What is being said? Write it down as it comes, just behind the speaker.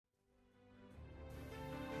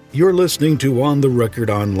You're listening to On the Record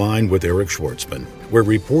Online with Eric Schwartzman, where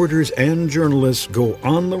reporters and journalists go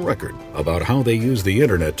on the record about how they use the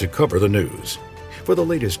internet to cover the news. For the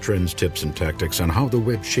latest trends, tips, and tactics on how the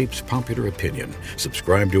web shapes popular opinion,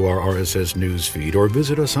 subscribe to our RSS news feed or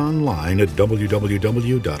visit us online at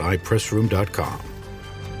www.ipressroom.com.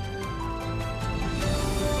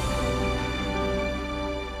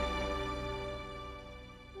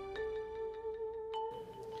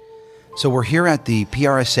 So we're here at the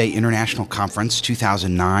PRSA International Conference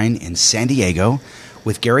 2009 in San Diego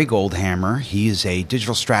with Gary Goldhammer. He is a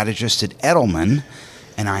digital strategist at Edelman,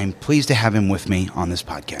 and I'm pleased to have him with me on this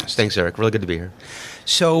podcast. Thanks, Eric. Really good to be here.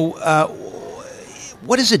 So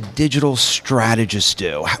what does a digital strategist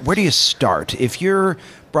do? Where do you start? If you're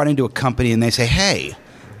brought into a company and they say, hey,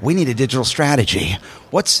 we need a digital strategy,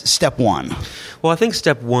 what's step one? Well, I think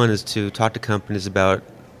step one is to talk to companies about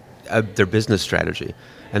their business strategy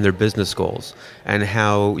and their business goals, and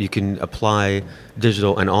how you can apply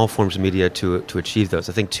digital and all forms of media to achieve those.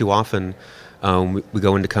 I think too often we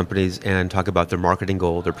go into companies and talk about their marketing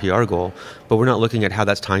goal, their PR goal, but we're not looking at how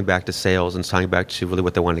that's tying back to sales and tying back to really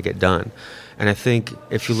what they want to get done. And I think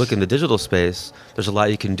if you look in the digital space, there's a lot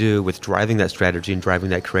you can do with driving that strategy and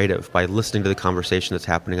driving that creative by listening to the conversation that's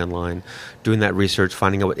happening online, doing that research,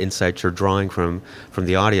 finding out what insights you're drawing from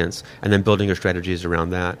the audience, and then building your strategies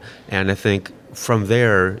around that. And I think from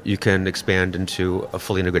there, you can expand into a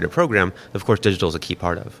fully integrated program. Of course, digital is a key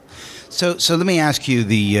part of. So let me ask you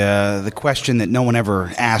the question that no one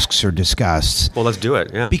ever asks or discusses. Well, let's do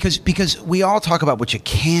it, yeah. Because we all talk about what you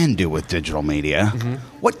can do with digital media. Mm-hmm.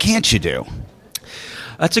 What can't you do?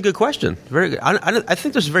 That's a good question. I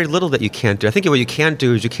think there's very little that you can't do. I think what you can't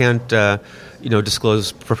do is you can't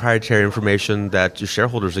disclose proprietary information that your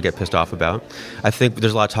shareholders will get pissed off about. I think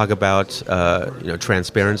there's a lot of talk about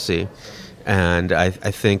transparency. And I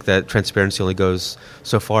think that transparency only goes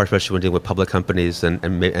so far, especially when dealing with public companies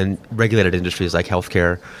and regulated industries like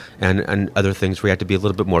healthcare and other things where you have to be a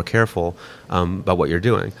little bit more careful about what you're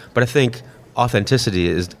doing. But I think authenticity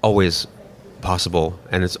is always possible,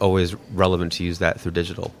 and it's always relevant to use that through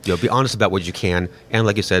digital. Be honest about what you can, and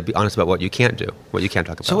like you said, be honest about what you can't do, what you can't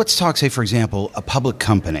talk about. So let's talk, say, for example, a public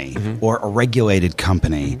company or a regulated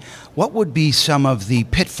company. What would be some of the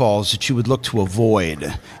pitfalls that you would look to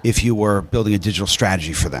avoid if you were building a digital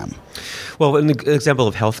strategy for them? Well, in the example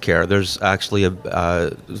of healthcare, there's actually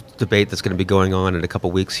a debate that's going to be going on in a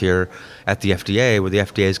couple weeks here at the FDA, where the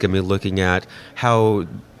FDA is going to be looking at how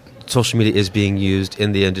social media is being used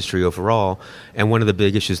in the industry overall, and one of the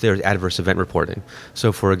big issues there is adverse event reporting.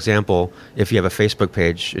 So, for example, if you have a Facebook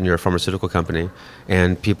page and you're a pharmaceutical company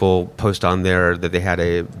and people post on there that they had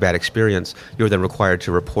a bad experience, you're then required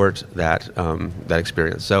to report that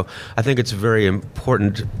experience. So I think it's very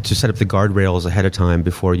important to set up the guardrails ahead of time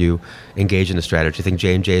before you engage in the strategy. I think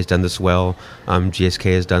J&J has done this well.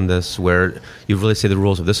 GSK has done this, where you really say the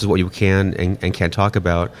rules of this is what you can and can't talk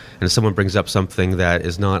about, and if someone brings up something that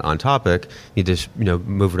is not on topic, you just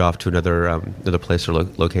move it off to another place or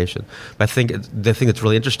location. But I think the thing that's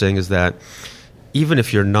really interesting is that even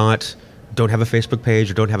if you're don't have a Facebook page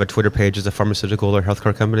or don't have a Twitter page as a pharmaceutical or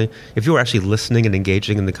healthcare company, if you are actually listening and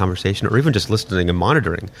engaging in the conversation, or even just listening and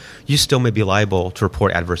monitoring, you still may be liable to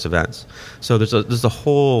report adverse events. So there's a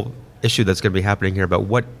whole issue that's going to be happening here about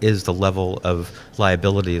what is the level of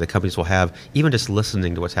liability that companies will have, even just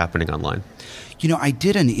listening to what's happening online. I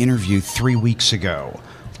did an interview 3 weeks ago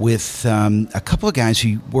with a couple of guys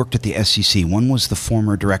who worked at the SEC. One was the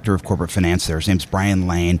former director of corporate finance there. His name's Brian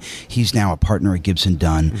Lane. He's now a partner at Gibson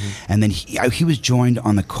Dunn. Mm-hmm. And then he was joined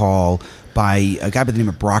on the call by a guy by the name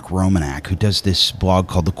of Brock Romanak, who does this blog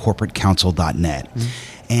called thecorporatecouncil.net. Mm-hmm.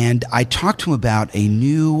 And I talked to him about a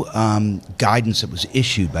new guidance that was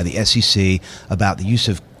issued by the SEC about the use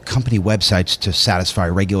of company websites to satisfy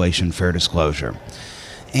regulation and fair disclosure.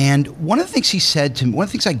 And one of the things he said to me, one of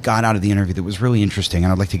the things I got out of the interview that was really interesting,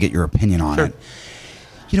 and I'd like to get your opinion on it.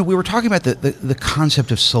 We were talking about the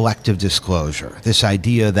concept of selective disclosure, this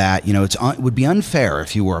idea that, it would be unfair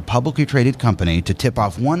if you were a publicly traded company to tip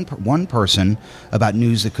off one person about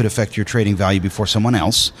news that could affect your trading value before someone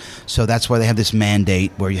else. So that's why they have this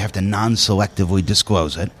mandate where you have to non-selectively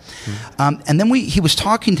disclose it. Mm-hmm. And then he was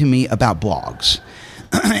talking to me about blogs.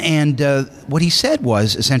 And what he said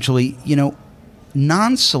was essentially,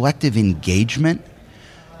 non-selective engagement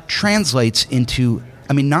translates into,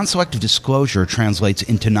 non-selective disclosure translates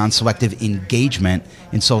into non-selective engagement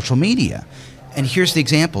in social media. And here's the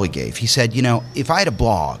example he gave. He said, if I had a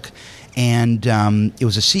blog and it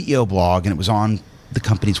was a CEO blog and it was on the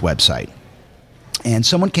company's website, and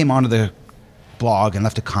someone came onto the blog and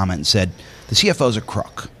left a comment and said, the CFO's a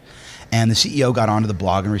crook. And the CEO got onto the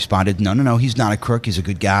blog and responded, no, he's not a crook. He's a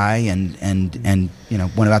good guy, and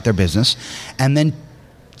went about their business. And then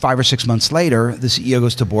 5 or 6 months later, the CEO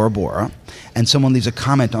goes to Bora Bora, and someone leaves a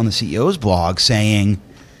comment on the CEO's blog saying,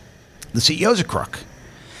 the CEO's a crook.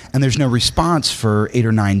 And there's no response for 8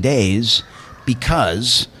 or 9 days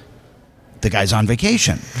because the guy's on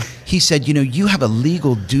vacation. He said, you have a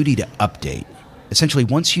legal duty to update. Essentially,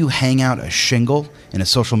 once you hang out a shingle in a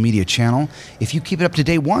social media channel, if you keep it up to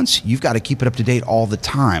date once, you've got to keep it up to date all the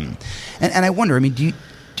time. And I wonder, do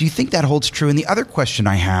you think that holds true? And the other question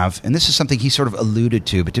I have, and this is something he sort of alluded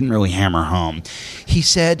to but didn't really hammer home, he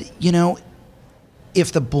said,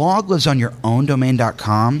 if the blog lives on your own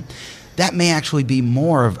domain.com, that may actually be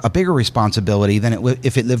more of a bigger responsibility than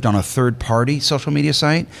if it lived on a third-party social media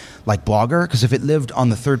site like Blogger, because if it lived on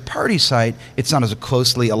the third-party site, it's not as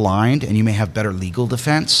closely aligned and you may have better legal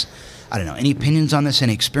defense. I don't know. Any opinions on this?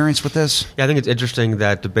 Any experience with this? Yeah, I think it's interesting,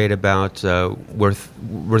 that debate about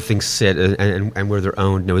where things sit and where they're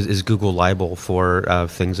owned. Is Google liable for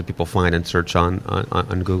things that people find and search on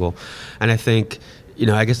Google? And I think,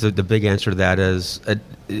 I guess the big answer to that is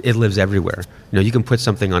it lives everywhere. You can put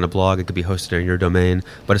something on a blog, it could be hosted on your domain,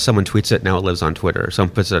 but if someone tweets it, now it lives on Twitter. If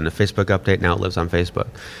someone puts it in a Facebook update, now it lives on Facebook.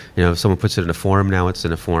 If someone puts it in a forum, now it's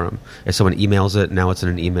in a forum. If someone emails it, now it's in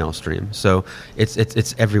an email stream. So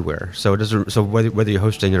it's everywhere. So it doesn't. So whether you're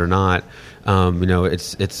hosting it or not,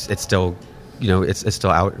 it's still. It's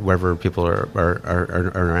still out wherever people are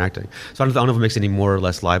interacting. So I don't know if it makes it any more or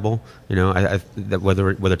less liable. That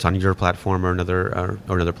whether it's on your platform or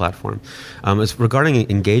another platform. As regarding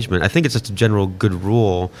engagement, I think it's just a general good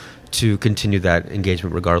rule to continue that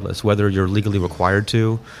engagement regardless, whether you're legally required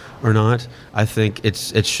to or not. I think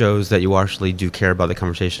it shows that you actually do care about the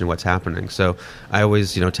conversation and what's happening. So I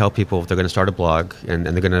always tell people, if they're going to start a blog and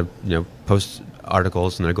they're going to post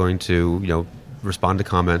articles and they're going to respond to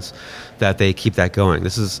comments, that they keep that going.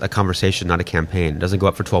 This is a conversation, not a campaign. It doesn't go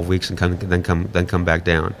up for 12 weeks and then come back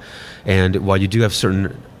down. And while you do have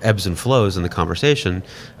certain ebbs and flows in the conversation,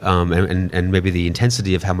 and maybe the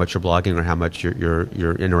intensity of how much you're blogging or how much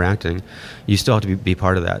you're interacting, you still have to be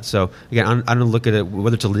part of that. So again, I don't look at it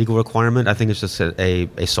whether it's a legal requirement. I think it's just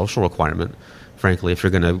a social requirement. Frankly, if you're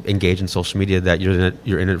going to engage in social media, that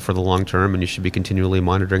you're in it for the long term, and you should be continually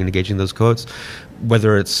monitoring and engaging those quotes,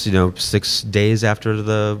 whether it's 6 days after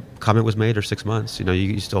the comment was made or 6 months.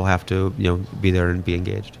 You still have to be there and be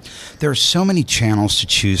engaged. There are so many channels to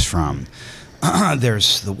choose from.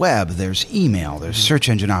 There's the web, there's email, there's search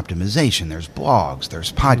engine optimization, there's blogs,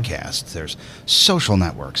 there's podcasts, there's social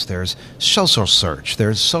networks, there's social search,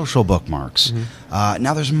 there's social bookmarks.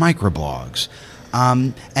 Now there's microblogs.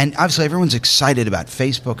 And obviously everyone's excited about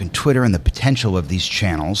Facebook and Twitter and the potential of these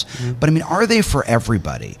channels. But are they for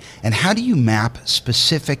everybody? And how do you map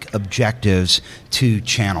specific objectives to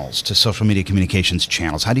channels, to social media communications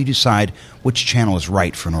channels? How do you decide which channel is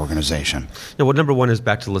right for an organization? Well, number one is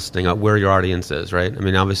back to listening, where your audience is, right?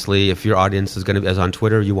 Obviously, if your audience is on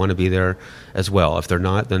Twitter, you want to be there as well. If they're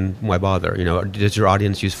not, then why bother? Does your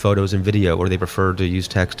audience use photos and video, or they prefer to use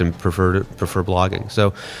text and prefer blogging?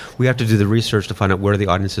 So we have to do the research to find out where the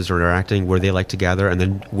audiences are interacting, where they like to gather, and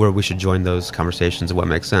then where we should join those conversations and what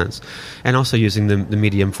makes sense. And also using the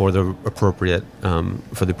medium for the appropriate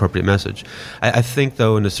message. I think,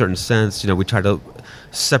 though, in a certain sense, we try to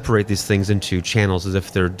separate these things into channels as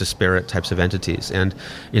if they're disparate types of entities. And,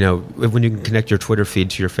 when you can connect your Twitter feed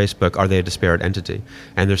to your Facebook, are they a disparate entity?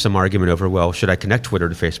 And there's some argument over, well, should I connect Twitter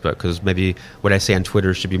to Facebook? Because maybe what I say on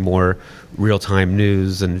Twitter should be more real-time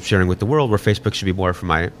news and sharing with the world, where Facebook should be more for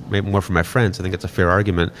my friends. I think it's a fair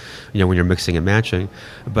argument, when you're mixing and matching.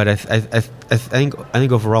 But I think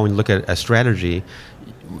overall, when you look at a strategy,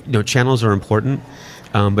 channels are important.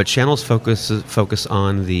 But channels focus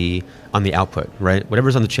on the output, right?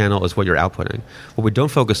 Whatever's on the channel is what you're outputting. What we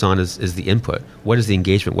don't focus on is the input. What is the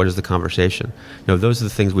engagement? What is the conversation? Those are the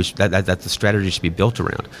things that the strategy should be built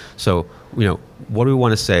around. So, what do we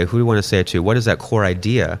want to say? Who do we want to say it to? What is that core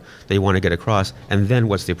idea that you want to get across? And then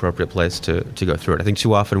what's the appropriate place to go through it? I think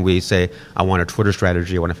too often we say, I want a Twitter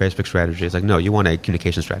strategy, I want a Facebook strategy. It's like, no, you want a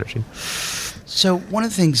communication strategy. So one of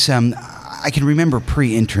the things I can remember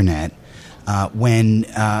pre-internet, when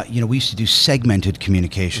we used to do segmented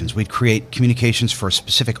communications. We'd create communications for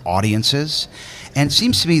specific audiences, and it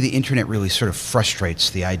seems to me the internet really sort of frustrates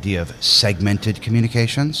the idea of segmented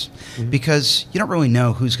communications because you don't really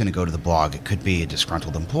know who's going to go to the blog. It could be a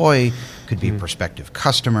disgruntled employee, could be a prospective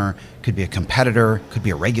customer, could be a competitor, could be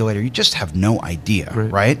a regulator. You just have no idea,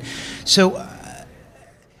 right? So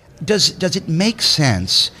does it make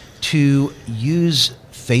sense to use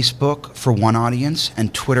Facebook for one audience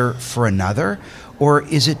and Twitter for another, or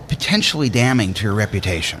is it potentially damning to your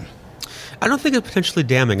reputation? I don't think it's potentially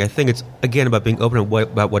damning. I think it's, again, about being open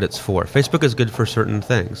about what it's for. Facebook is good for certain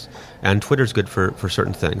things, and Twitter's good for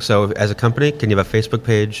certain things. So as a company, can you have a Facebook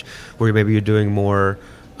page where maybe you're doing more,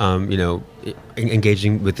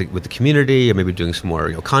 engaging with the community, or maybe doing some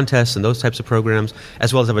more contests and those types of programs,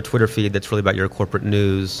 as well as have a Twitter feed that's really about your corporate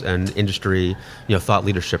news and industry, thought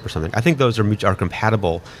leadership or something. I think those are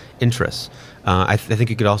compatible interests. I think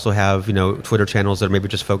you could also have Twitter channels that are maybe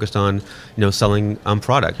just focused on selling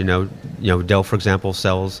product. Dell, for example,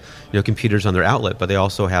 sells computers on their outlet, but they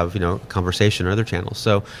also have conversation or other channels.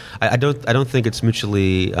 So I don't think it's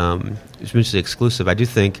mutually exclusive. I do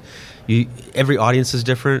think every audience is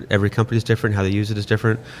different, every company is different, how they use it is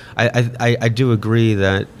different. I do agree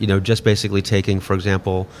that just basically taking, for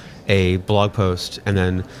example, a blog post and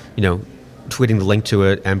then tweeting the link to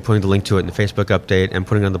it and putting the link to it in the Facebook update and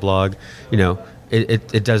putting it on the blog,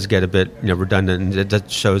 it does get a bit redundant, and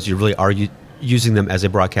it shows you really are using them as a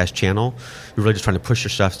broadcast channel. You're really just trying to push your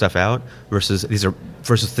stuff out versus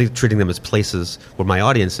treating them as places where my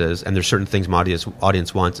audience is, and there's certain things my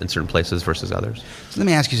audience wants in certain places versus others. So let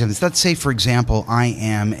me ask you something. Let's say, for example, I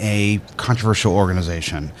am a controversial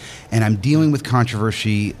organization, and I'm dealing with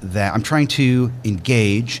controversy that I'm trying to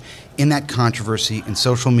engage in that controversy in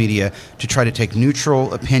social media to try to take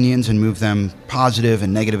neutral opinions and move them positive,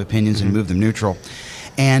 and negative opinions and move them neutral.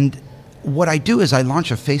 And what I do is I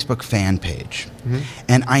launch a Facebook fan page,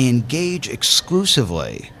 and I engage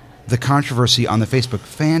exclusively the controversy on the Facebook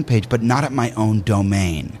fan page, but not at my own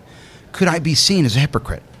domain. Could I be seen as a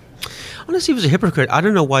hypocrite? Honestly, as a hypocrite, I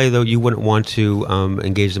don't know why, though, you wouldn't want to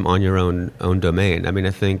engage them on your own domain. I mean,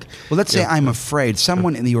 I think... Well, let's say I'm afraid.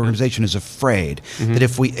 Someone in the organization is afraid that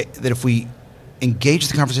if we engage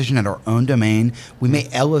the conversation at our own domain, we may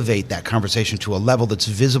elevate that conversation to a level that's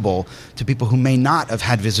visible to people who may not have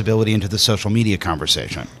had visibility into the social media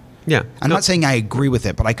conversation. Yeah. I'm not saying I agree with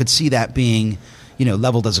it, but I could see that being,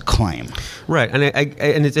 leveled as a claim. Right. And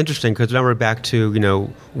and it's interesting because now we're back to,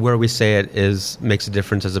 where we say it makes a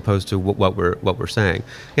difference as opposed to what we're saying.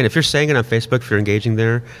 And if you're saying it on Facebook, if you're engaging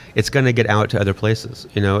there, it's going to get out to other places,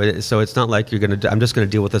 so it's not like I'm just going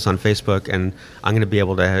to deal with this on Facebook and I'm going to be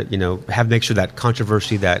able to, make sure that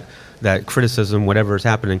controversy, that criticism, whatever is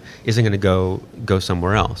happening, isn't going to go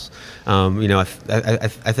somewhere else. I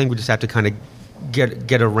think we just have to kind of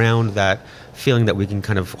get around that feeling that we can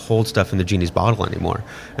kind of hold stuff in the genie's bottle anymore.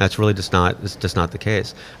 And that's really just not the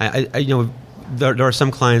case. There are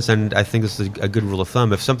some clients, and I think this is a good rule of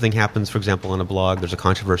thumb. If something happens, for example, on a blog, there's a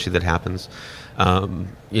controversy that happens,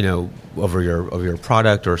 over your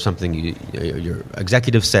product or something your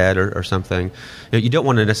executive said or something. You don't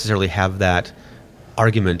want to necessarily have that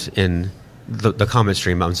argument in the comment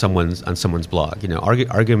stream on someone's blog.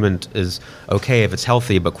 Argument is okay if it's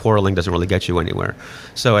healthy, but quarreling doesn't really get you anywhere.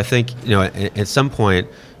 So I think at some point,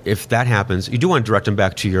 if that happens, you do want to direct them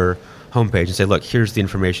back to your homepage and say, look, here's the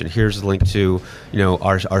information, here's the link to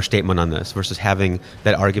our statement on this, versus having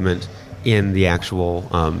that argument in the actual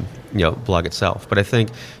blog itself. But I think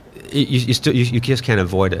you just can't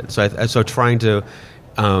avoid it. So trying to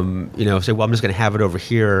say, well, I'm just going to have it over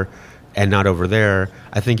here and not over there,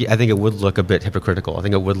 I think it would look a bit hypocritical. I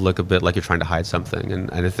think it would look a bit like you're trying to hide something,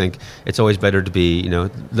 and I think it's always better to be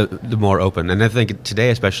the more open. And I think today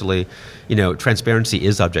especially, transparency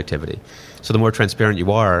is objectivity. So the more transparent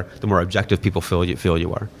you are, the more objective people feel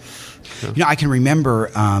you are. So. I can remember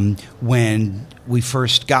when we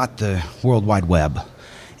first got the World Wide Web.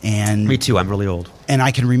 And me too. I'm really old. And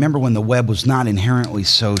I can remember when the web was not inherently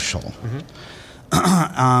social.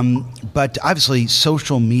 But obviously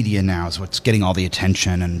social media now is what's getting all the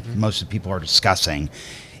attention and most of the people are discussing.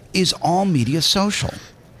 Is all media social?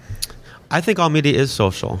 I think all media is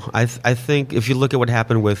social. I think if you look at what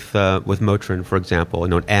happened with Motrin, for example,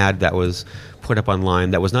 an ad that was put up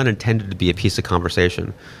online that was not intended to be a piece of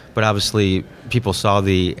conversation, but obviously people saw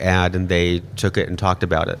the ad and they took it and talked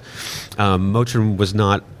about it. Motrin was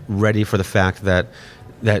not ready for the fact that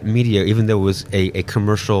media, even though it was a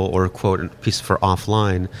commercial or a quote piece for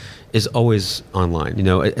offline, is always online.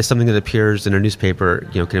 It's something that appears in a newspaper,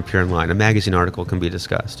 can appear online. A magazine article can be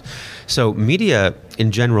discussed. So media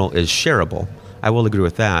in general is shareable. I will agree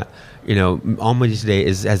with that. All media today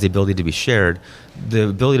has the ability to be shared. The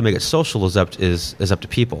ability to make it social is up to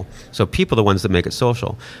people. So people are the ones that make it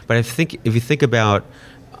social. But I think if you think about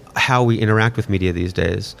how we interact with media these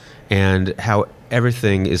days and how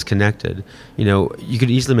everything is connected, you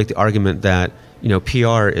could easily make the argument that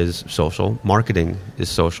PR is social, marketing is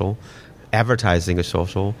social, advertising is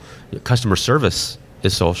social, customer service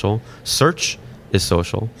is social, search is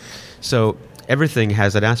social. So everything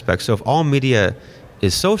has that aspect. So if all media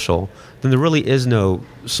is social, then there really is no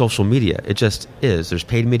social media. It just is. There's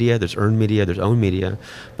paid media, there's earned media, there's owned media.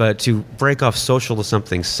 But to break off social as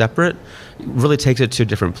something separate really takes it to a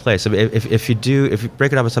different place. I mean, if you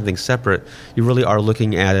break it off as something separate, you really are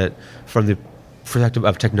looking at it from the perspective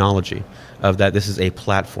of technology, of that this is a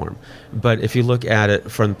platform. But if you look at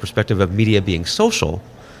it from the perspective of media being social,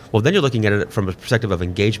 well, then you're looking at it from a perspective of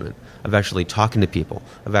engagement, of actually talking to people,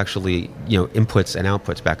 of actually, inputs and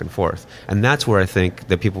outputs back and forth. And that's where I think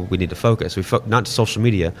that we need to focus. Not social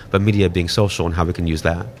media, but media being social and how we can use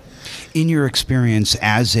that. In your experience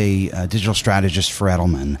as a digital strategist for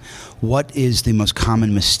Edelman, what is the most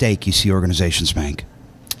common mistake you see organizations make?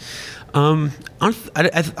 I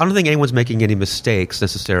don't think anyone's making any mistakes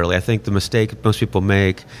necessarily. I think the mistake most people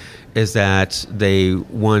make is that they,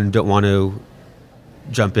 one, don't want to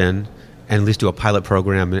jump in and at least do a pilot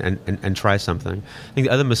program and try something. I think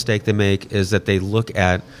the other mistake they make is that they look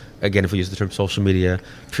at, again, if we use the term social media,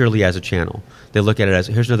 purely as a channel. They look at it as,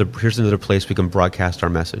 here's another place we can broadcast our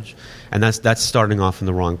message. And that's starting off in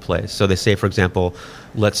the wrong place. So they say, for example,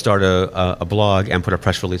 let's start a blog and put our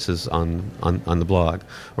press releases on the blog.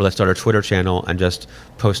 Or let's start a Twitter channel and just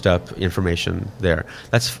post up information there.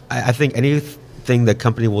 I think anything that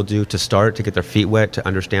company will do to get their feet wet, to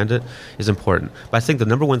understand it, is important. But I think the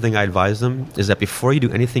number one thing I advise them is that before you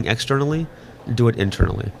do anything externally, do it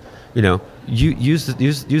internally. Use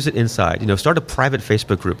it inside. Start a private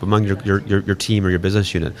Facebook group among your team or your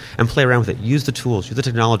business unit and play around with it. Use the tools, use the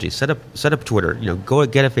technology. Set up Twitter. Go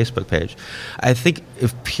get a Facebook page. I think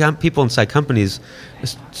if people inside companies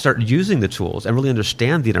start using the tools and really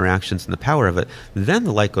understand the interactions and the power of it, then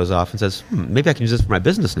the light goes off and says, maybe I can use this for my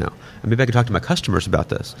business now, and maybe I can talk to my customers about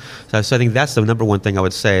this. So I think that's the number one thing I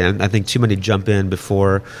would say. And I think too many jump in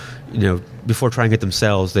before trying it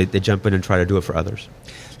themselves. They jump in and try to do it for others.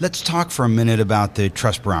 Let's talk for a minute about the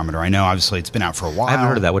Trust Barometer. I know, obviously, it's been out for a while. I haven't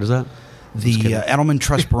heard of that. What is that? The Edelman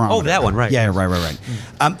Trust Barometer. Oh, that one, right. Yeah, right.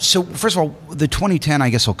 So, first of all, the 2010, I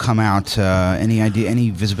guess, will come out. Any idea, any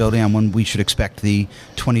visibility on when we should expect the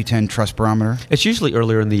 2010 Trust Barometer? It's usually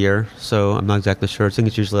earlier in the year, so I'm not exactly sure. I think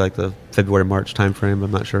it's usually like the February, March timeframe. I'm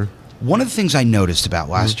not sure. One of the things I noticed about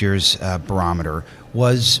last year's barometer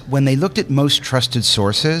was when they looked at most trusted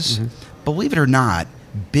sources, believe it or not,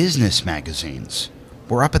 business magazines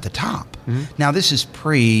were up at the top. Now, this is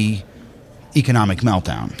pre-economic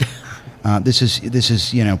meltdown. This is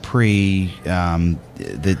pre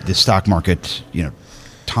the stock market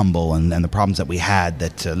tumble and the problems that we had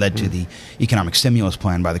that led to the economic stimulus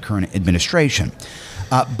plan by the current administration.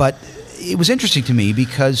 But it was interesting to me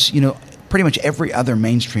because pretty much every other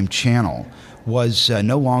mainstream channel was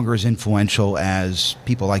no longer as influential as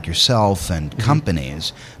people like yourself and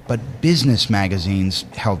companies, but business magazines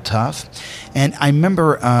held tough. And I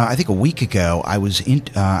remember, I think a week ago, I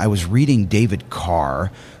was reading David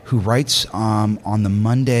Carr, who writes on the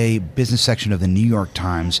Monday business section of the New York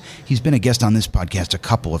Times. He's been a guest on this podcast a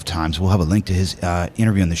couple of times. We'll have a link to his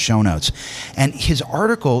interview in the show notes. And his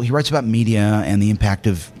article, he writes about media and the impact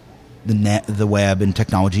of the web and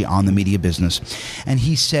technology on the media business. And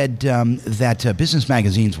he said that business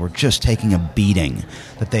magazines were just taking a beating,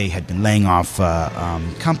 that they had been laying off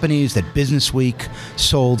companies, that Business Week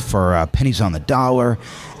sold for pennies on the dollar.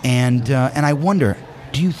 And I wonder,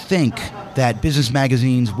 do you think that business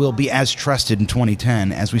magazines will be as trusted in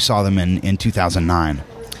 2010 as we saw them in 2009?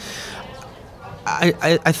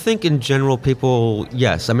 I think in general, people,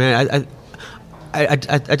 yes. I mean, I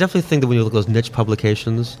definitely think that when you look at those niche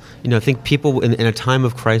publications, I think people in a time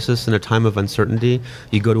of crisis, in a time of uncertainty,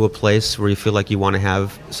 you go to a place where you feel like you want to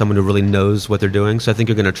have someone who really knows what they're doing. So I think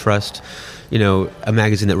you're going to trust, a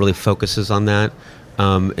magazine that really focuses on that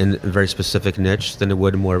in a very specific niche than it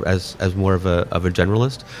would more as more of a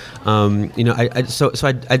generalist.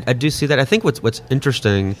 I do see that. I think what's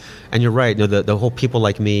interesting, and you're right, the whole people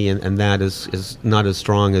like me and that is not as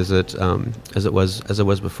strong as it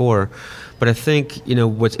was before. But I think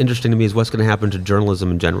what's interesting to me is what's going to happen to journalism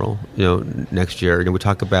in general. Next year, we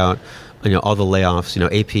talk about all the layoffs.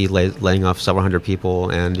 AP laying off several hundred people,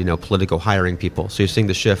 and Politico hiring people. So you're seeing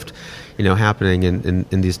the shift, happening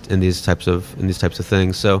in these types of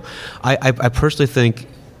things. So I personally think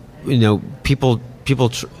people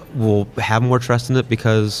will have more trust in it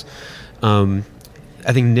because I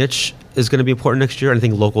think niche is going to be important next year, and I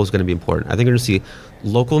think local is going to be important. I think you're going to see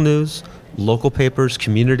local news, local papers,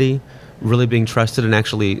 community really being trusted and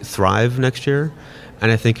actually thrive next year.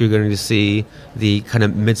 and I think you're going to see the kind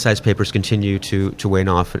of mid-sized papers continue to wane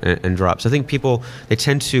off and drop. So I think people, they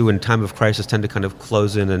tend to, in time of crisis, tend to kind of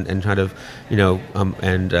close in and kind of,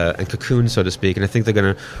 and cocoon, so to speak. And I think they're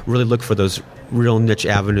going to really look for those real niche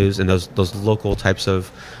avenues and those local types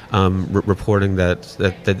of reporting that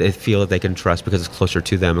they feel that they can trust because it's closer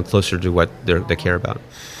to them and closer to what they care about.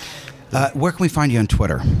 Where can we find you on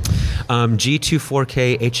Twitter?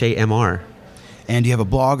 G24KHAMR. And do you have a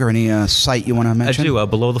blog or any site you want to mention? I do.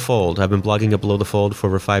 Below the Fold. I've been blogging at Below the Fold for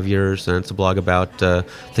over 5 years, and it's a blog about the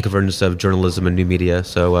convergence of journalism and new media.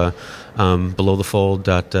 So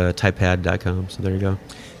belowthefold.typepad.com. So there you go.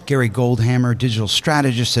 Gary Goldhammer, digital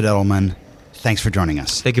strategist at Edelman. Thanks for joining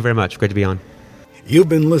us. Thank you very much. Great to be on. You've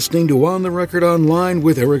been listening to On the Record Online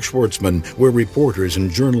with Eric Schwartzman, where reporters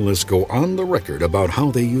and journalists go on the record about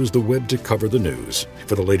how they use the web to cover the news.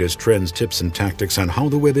 For the latest trends, tips, and tactics on how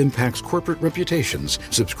the web impacts corporate reputations,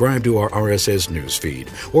 subscribe to our RSS news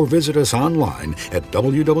feed or visit us online at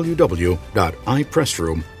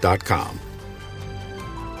www.ipressroom.com.